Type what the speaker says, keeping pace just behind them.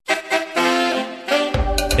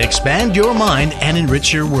Expand your mind and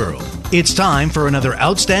enrich your world. It's time for another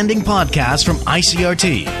outstanding podcast from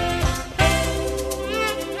ICRT.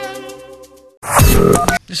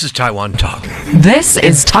 This is Taiwan Talk. This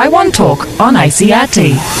is Taiwan Talk on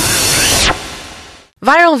ICRT.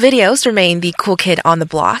 Viral videos remain the cool kid on the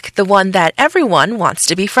block, the one that everyone wants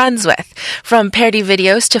to be friends with. From parody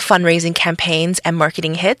videos to fundraising campaigns and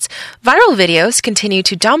marketing hits, viral videos continue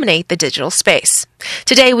to dominate the digital space.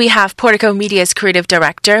 Today we have Portico Media's creative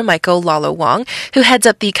director, Michael Lalo Wong, who heads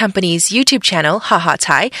up the company's YouTube channel, Haha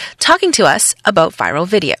Tai, talking to us about viral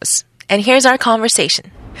videos. And here's our conversation.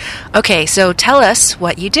 Okay, so tell us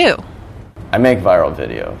what you do. I make viral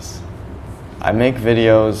videos. I make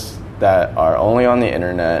videos that are only on the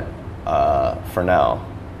internet for now.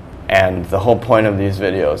 And the whole point of these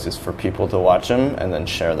videos is for people to watch them and then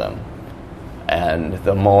share them. And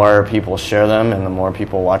the more people share them and the more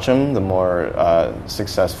people watch them, the more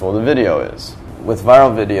successful the video is. With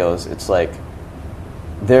viral videos, it's like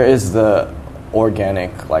there is the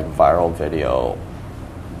organic viral video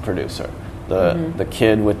producer. The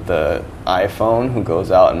kid with the iPhone who goes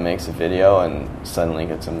out and makes a video and suddenly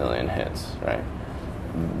gets 1 million hits, right?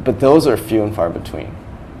 But those are few and far between,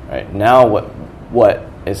 right? Now what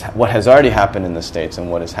has already happened in the States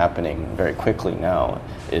and what is happening very quickly now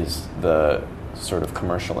is the sort of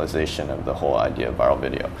commercialization of the whole idea of viral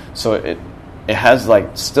video. So it has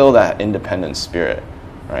still that independent spirit,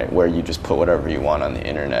 right? Where you just put whatever you want on the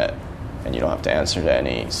internet and you don't have to answer to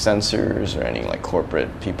any censors or any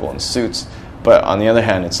corporate people in suits. But on the other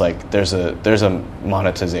hand, it's there's a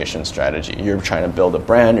monetization strategy. You're trying to build a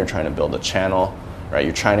brand, you're trying to build a channel, right?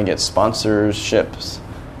 You're trying to get sponsorships,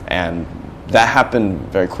 and that happened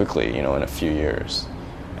very quickly, in a few years.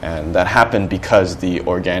 And that happened because the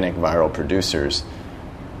organic viral producers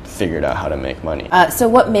figured out how to make money. So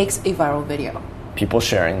what makes a viral video? People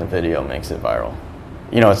sharing the video makes it viral.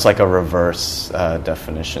 It's like a reverse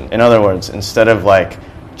definition. In other words, instead of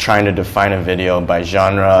trying to define a video by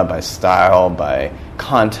genre, by style, by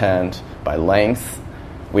content, by length,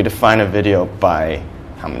 we define a video by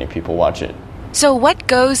how many people watch it. So what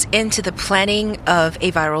goes into the planning of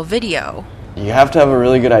a viral video? You have to have a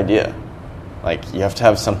really good idea. You have to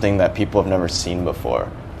have something that people have never seen before.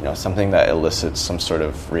 Something that elicits some sort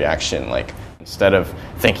of reaction. Instead of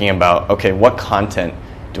thinking about, okay, what content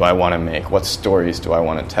do I want to make? What stories do I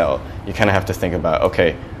want to tell? You kind of have to think about,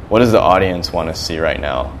 okay, what does the audience want to see right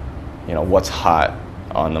now? What's hot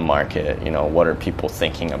on the market? What are people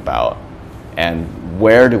thinking about? And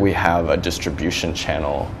where do we have a distribution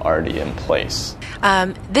channel already in place?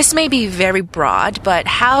 This may be very broad, but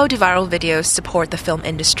how do viral videos support the film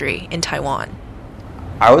industry in Taiwan?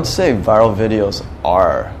 I would say viral videos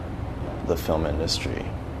are the film industry.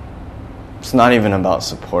 It's not even about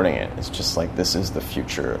supporting it. It's just this is the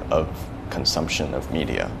future of consumption of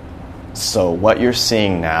media. So what you're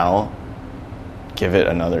seeing now, give it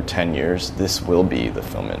another 10 years, this will be the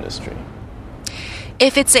film industry.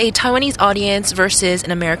 If it's a Taiwanese audience versus an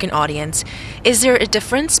American audience, is there a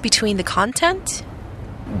difference between the content?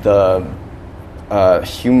 The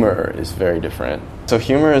humor is very different. So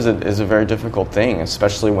humor is a very difficult thing,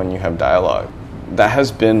 especially when you have dialogue. That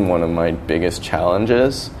has been one of my biggest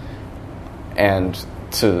challenges. And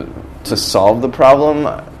to solve the problem,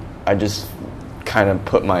 I just kind of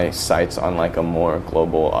put my sights on a more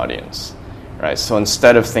global audience, right? So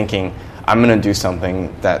instead of thinking, I'm going to do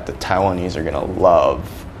something that the Taiwanese are going to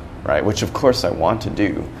love, right? Which of course I want to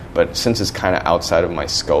do, but since it's kind of outside of my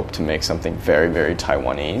scope to make something very, very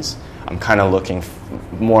Taiwanese, I'm kind of looking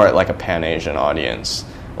more at a Pan-Asian audience,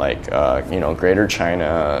 Greater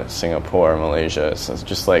China, Singapore, Malaysia. So it's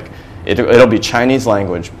just it'll be Chinese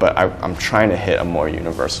language, but I'm trying to hit a more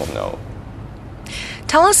universal note.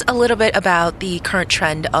 Tell us a little bit about the current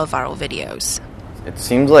trend of viral videos. It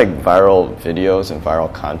seems like viral videos and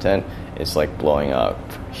viral content is blowing up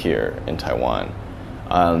here in Taiwan.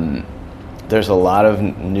 There's a lot of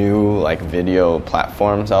new video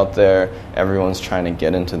platforms out there. Everyone's trying to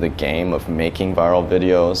get into the game of making viral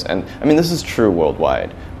videos. And I mean, this is true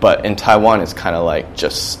worldwide, but in Taiwan it's kind of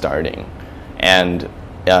just starting. And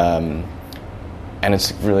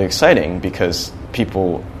it's really exciting because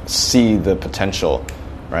people see the potential,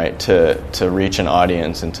 right, to reach an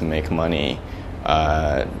audience and to make money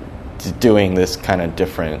doing this kind of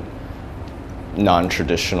different,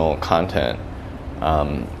 non-traditional content.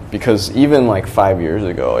 Because even 5 years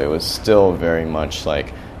ago, it was still very much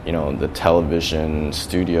the television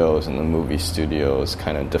studios and the movie studios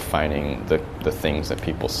kind of defining the things that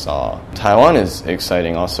people saw. Taiwan is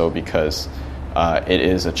exciting also because it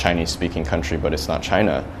is a Chinese-speaking country, but it's not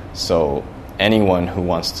China. So anyone who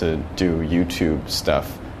wants to do YouTube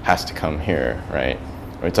stuff has to come here, right?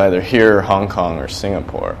 It's either here, Hong Kong, or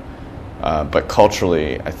Singapore. But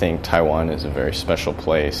culturally, I think Taiwan is a very special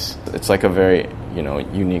place. It's like a very,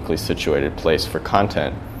 uniquely situated place for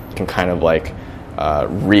content. It can kind of like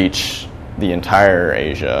reach the entire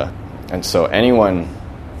Asia. And so anyone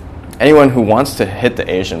who wants to hit the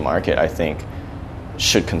Asian market, I think,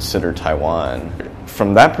 should consider Taiwan.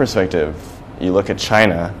 From that perspective, you look at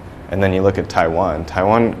China, and then you look at Taiwan.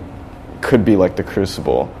 Taiwan could be like the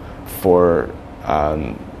crucible for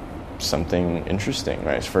something interesting,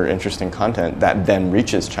 right? For interesting content that then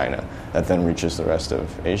reaches China, that then reaches the rest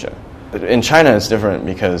of Asia. In China, it's different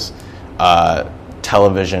because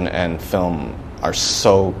television and film are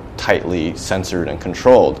so tightly censored and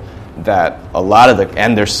controlled that a lot of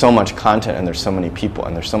and there's so much content and there's so many people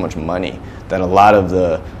and there's so much money that a lot of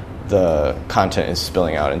the content is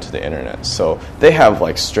spilling out into the internet. So they have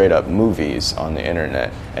like straight up movies on the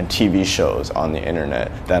internet and TV shows on the internet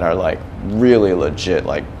that are like really legit,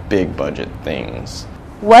 like big budget things.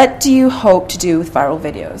 What do you hope to do with viral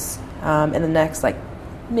videos in the next like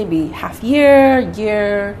maybe half year,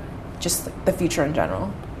 just like the future in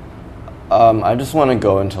general? I just want to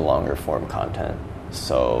go into longer form content.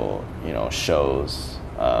 So, shows,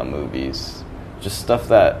 movies, just stuff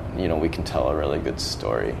that, we can tell a really good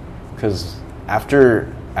story. Because after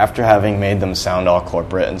having made them sound all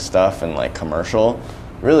corporate and stuff and like commercial,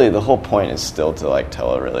 really the whole point is still to like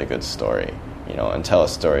tell a really good story, and tell a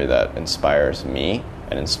story that inspires me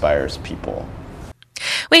and inspires people.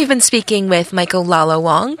 We've been speaking with Michael Lalo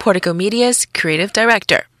Wong, Portico Media's creative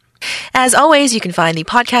director. As always, you can find the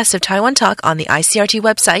podcast of Taiwan Talk on the ICRT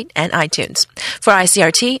website and iTunes. For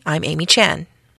ICRT, I'm Amy Chan.